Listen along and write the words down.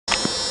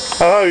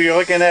Oh, you're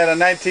looking at a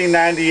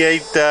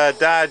 1998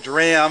 Dodge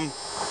Ram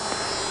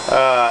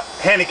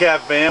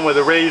handicap van with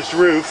a raised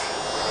roof.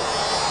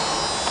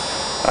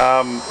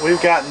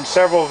 We've gotten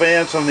several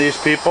vans from these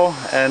people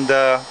and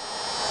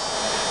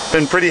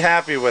been pretty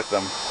happy with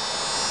them.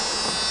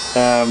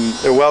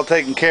 They're well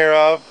taken care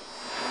of.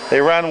 They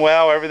run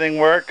well, everything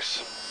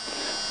works.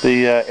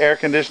 The air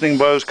conditioning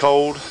blows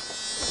cold.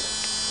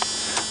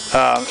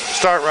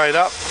 Start right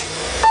up.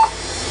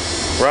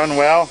 Run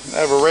well. I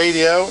have a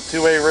radio,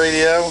 two-way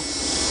radio.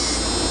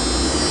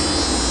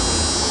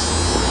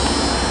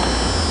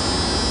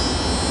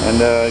 And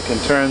you can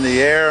turn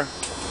the air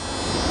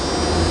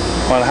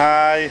on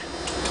high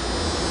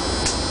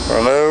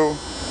or low.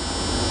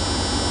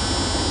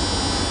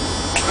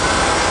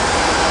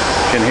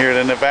 You can hear it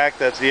in the back,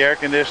 that's the air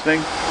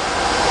conditioning.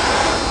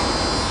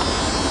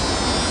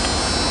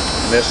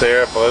 And this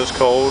air blows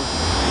cold.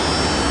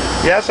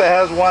 Yes, it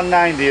has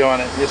 190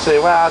 on it. You say,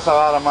 wow, that's a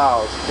lot of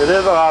miles. It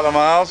is a lot of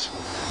miles,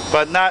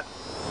 but not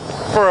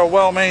for a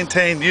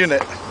well-maintained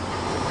unit.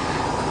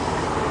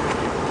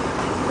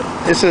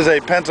 This is a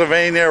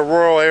Pennsylvania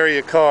rural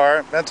area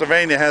car.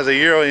 Pennsylvania has a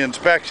yearly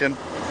inspection.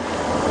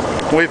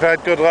 We've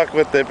had good luck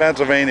with the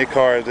Pennsylvania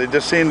cars. They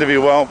just seem to be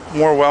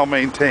more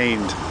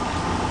well-maintained.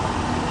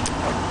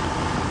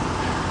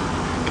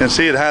 You can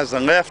see it has the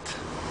lift.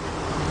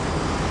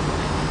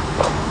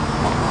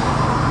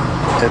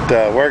 It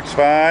works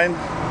fine.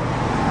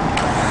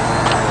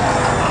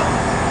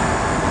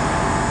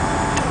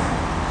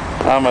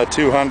 I'm a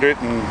 200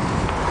 and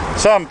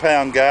some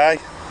pound guy.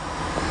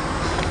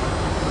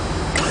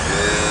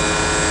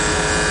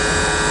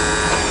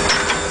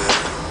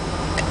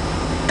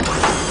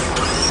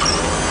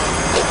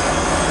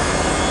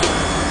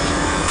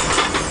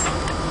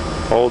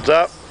 Holds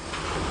up,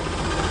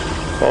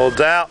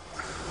 holds out.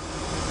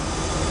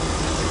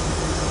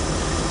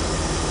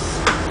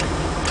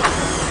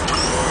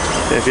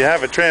 If you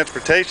have a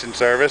transportation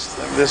service,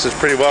 this is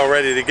pretty well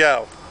ready to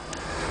go.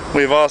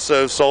 We've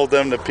also sold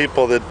them to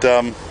people that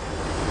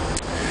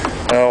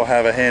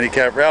have a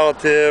handicapped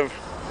relative,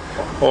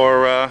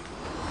 or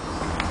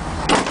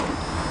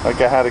like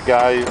I had a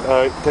guy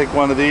take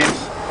one of these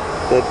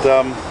that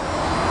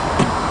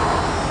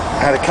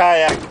had a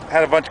kayak,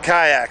 had a bunch of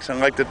kayaks and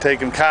liked to take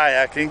him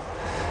kayaking.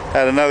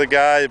 Had another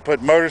guy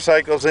put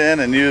motorcycles in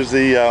and use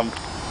the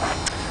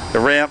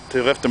ramp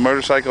to lift the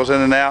motorcycles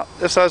in and out.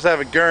 This does have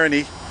a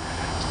gurney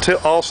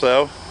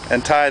also,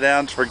 and tie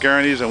downs for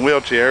gurneys and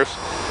wheelchairs,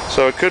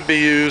 so it could be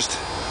used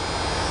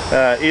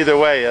either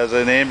way, as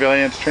an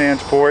ambulance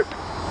transport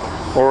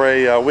or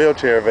a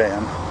wheelchair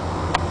van.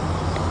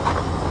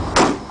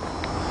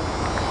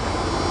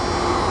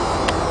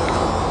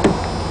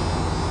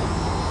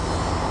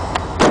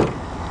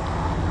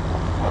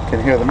 You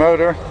can hear the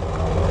motor.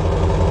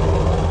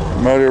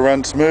 The motor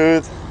runs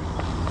smooth.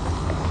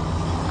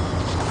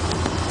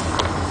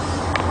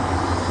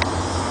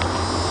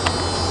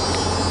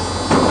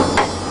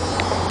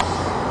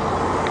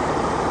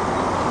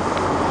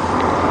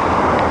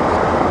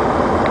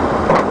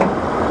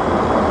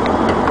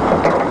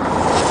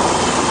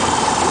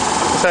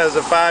 This has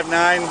a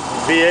 5.9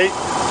 V8.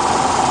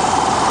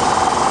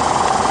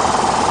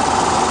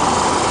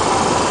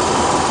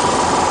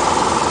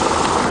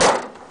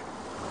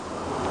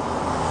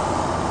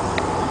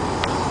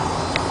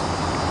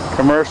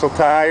 Commercial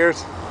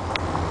tires.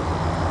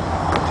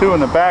 Two in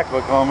the back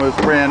look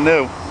almost brand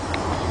new.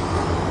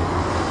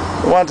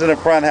 The ones in the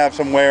front have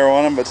some wear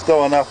on them, but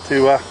still enough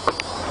to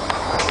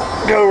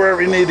go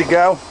wherever you need to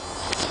go.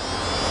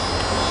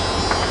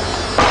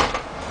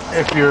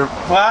 If you're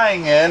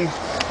flying in,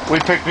 we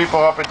pick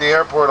people up at the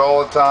airport all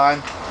the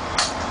time,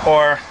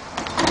 or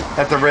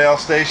at the rail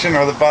station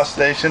or the bus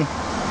station.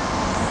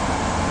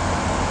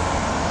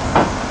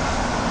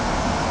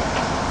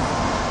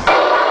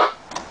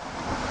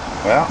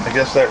 Well, I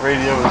guess that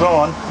radio is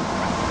on.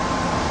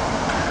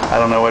 I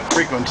don't know what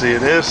frequency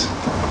it is.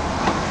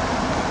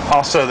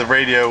 Also, the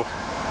radio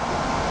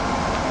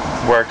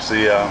works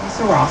the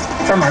Mr. Roth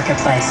for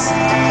Marketplace.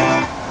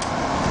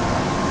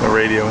 The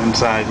radio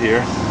inside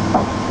here.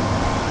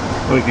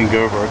 We can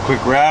go for a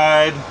quick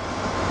ride.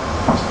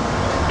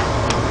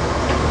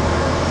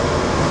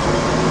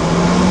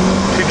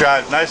 She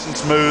drives nice and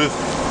smooth.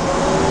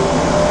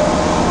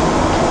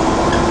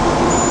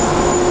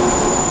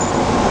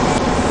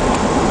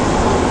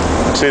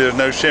 See, there's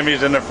no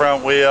shimmies in the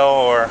front wheel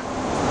or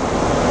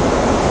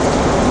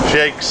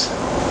shakes.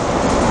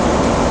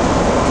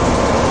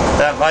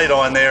 That light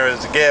on there is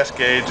the gas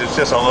gauge. It's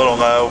just a little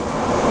low,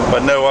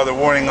 but no other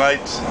warning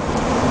lights.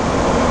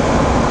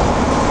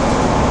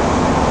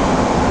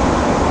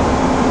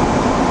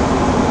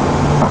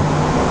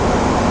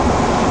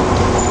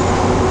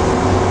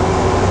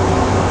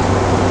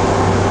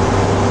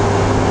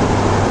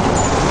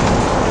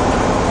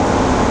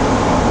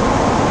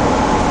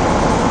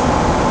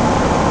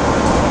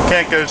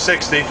 Can't go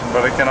 60,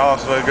 but it can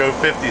also go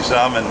 50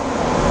 some, and it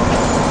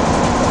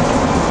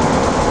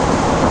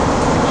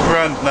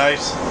runs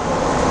nice.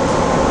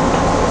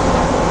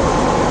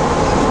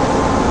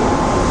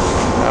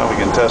 Now we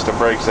can test the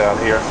brakes out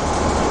here.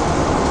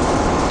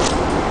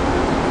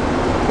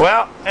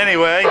 Well,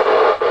 anyway,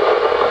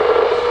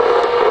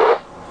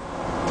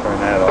 turn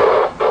that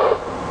off.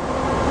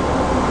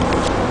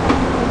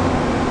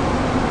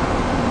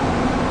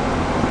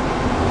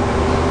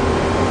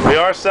 We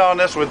are selling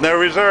this with no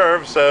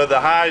reserve, so the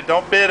high,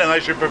 don't bid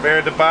unless you're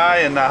prepared to buy,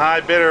 and the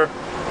high bidder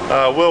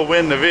will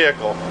win the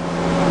vehicle.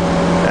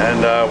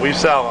 And we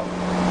sell them.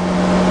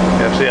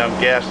 You can see I'm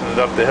gassing it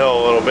up the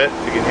hill a little bit.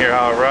 You can hear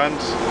how it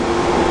runs.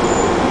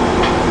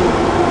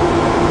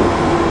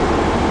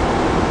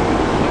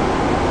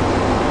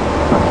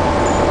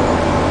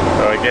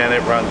 So again,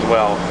 it runs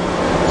well.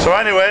 So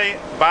anyway,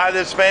 buy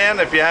this van.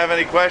 If you have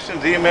any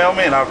questions, email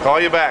me and I'll call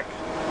you back.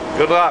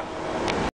 Good luck.